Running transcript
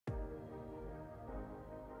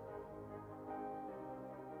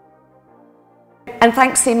And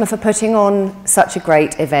thanks CIMA for putting on such a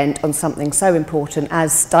great event on something so important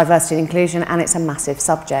as diversity and inclusion, and it's a massive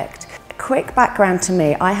subject. Quick background to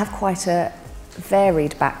me, I have quite a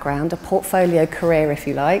varied background, a portfolio career if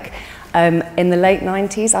you like. In the late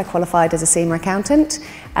 90s I qualified as a CIMA accountant,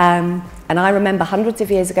 and I remember hundreds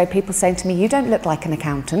of years ago people saying to me, "You don't look like an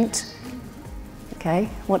accountant." Okay,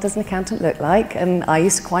 what does an accountant look like? And I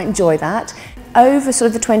used to quite enjoy that. Over sort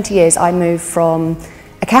of the 20 years I moved from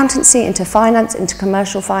accountancy into finance, into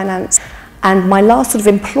commercial finance, and my last sort of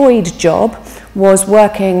employed job was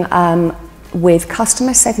working with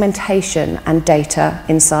customer segmentation and data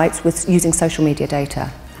insights with using social media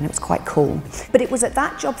data, and it was quite cool. But it was at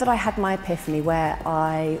that job that I had my epiphany, where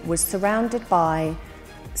I was surrounded by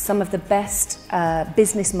some of the best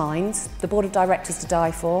business minds, the board of directors to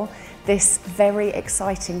die for, this very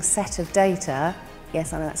exciting set of data.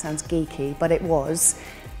 Yes, I know that sounds geeky, but it was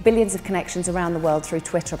billions of connections around the world through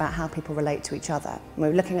Twitter about how people relate to each other. We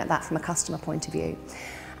were looking at that from a customer point of view.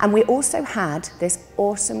 And we also had this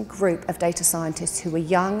awesome group of data scientists who were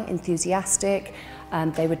young, enthusiastic.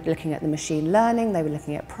 They were looking at the machine learning, they were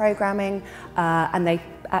looking at programming, and they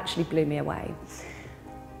actually blew me away.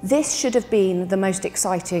 This should have been the most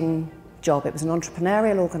exciting job. It was an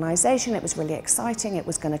entrepreneurial organisation, it was really exciting, it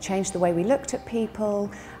was going to change the way we looked at people,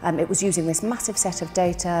 it was using this massive set of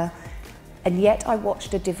data, and yet I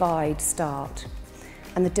watched a divide start.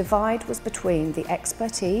 And the divide was between the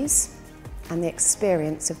expertise and the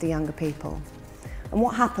experience of the younger people. And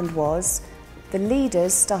what happened was the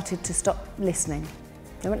leaders started to stop listening.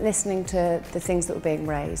 They weren't listening to the things that were being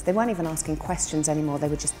raised. They weren't even asking questions anymore, they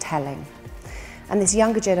were just telling. And this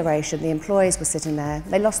younger generation, the employees were sitting there,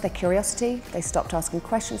 they lost their curiosity, they stopped asking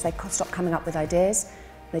questions, they stopped coming up with ideas,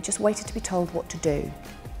 they just waited to be told what to do.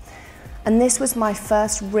 And this was my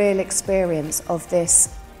first real experience of this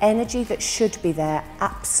energy that should be there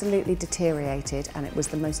absolutely deteriorated, and it was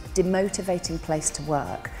the most demotivating place to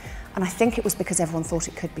work. And I think it was because everyone thought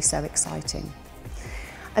it could be so exciting.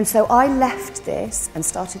 And so I left this and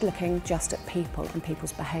started looking just at people and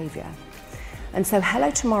people's behaviour. And so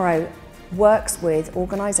Hello Tomorrow works with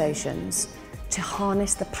organisations to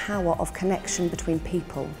harness the power of connection between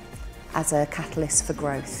people as a catalyst for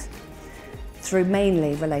growth through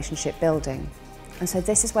mainly relationship building. And so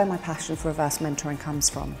this is where my passion for reverse mentoring comes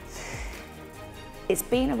from. It's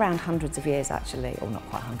been around hundreds of years actually, or not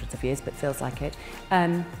quite hundreds of years, but feels like it.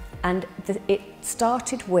 It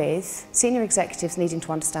started with senior executives needing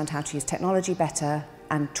to understand how to use technology better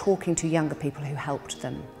and talking to younger people who helped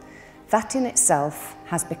them. That in itself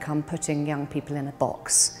has become putting young people in a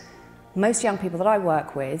box. Most young people that I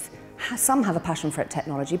work with, some have a passion for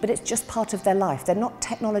technology, but it's just part of their life. They're not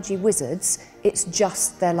technology wizards, it's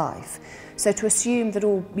just their life. So to assume that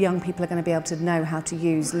all young people are going to be able to know how to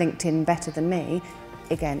use LinkedIn better than me,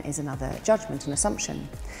 again, is another judgment and assumption.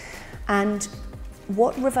 And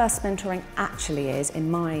what reverse mentoring actually is,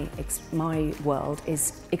 in my world,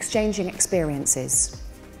 is exchanging experiences.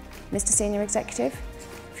 Mr. Senior Executive,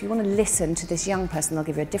 if you want to listen to this young person, they'll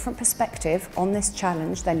give you a different perspective on this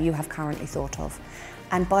challenge than you have currently thought of.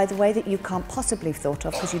 And by the way, that you can't possibly have thought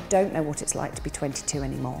of because you don't know what it's like to be 22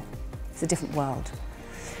 anymore. It's a different world.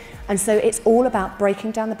 And so it's all about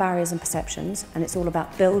breaking down the barriers and perceptions, and it's all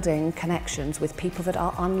about building connections with people that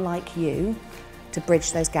are unlike you to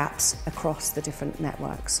bridge those gaps across the different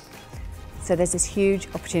networks. So there's this huge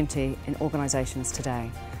opportunity in organisations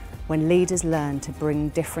today when leaders learn to bring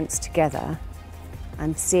difference together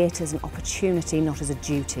and see it as an opportunity, not as a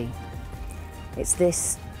duty. It's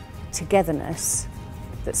this togetherness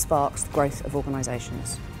that sparks the growth of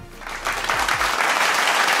organisations.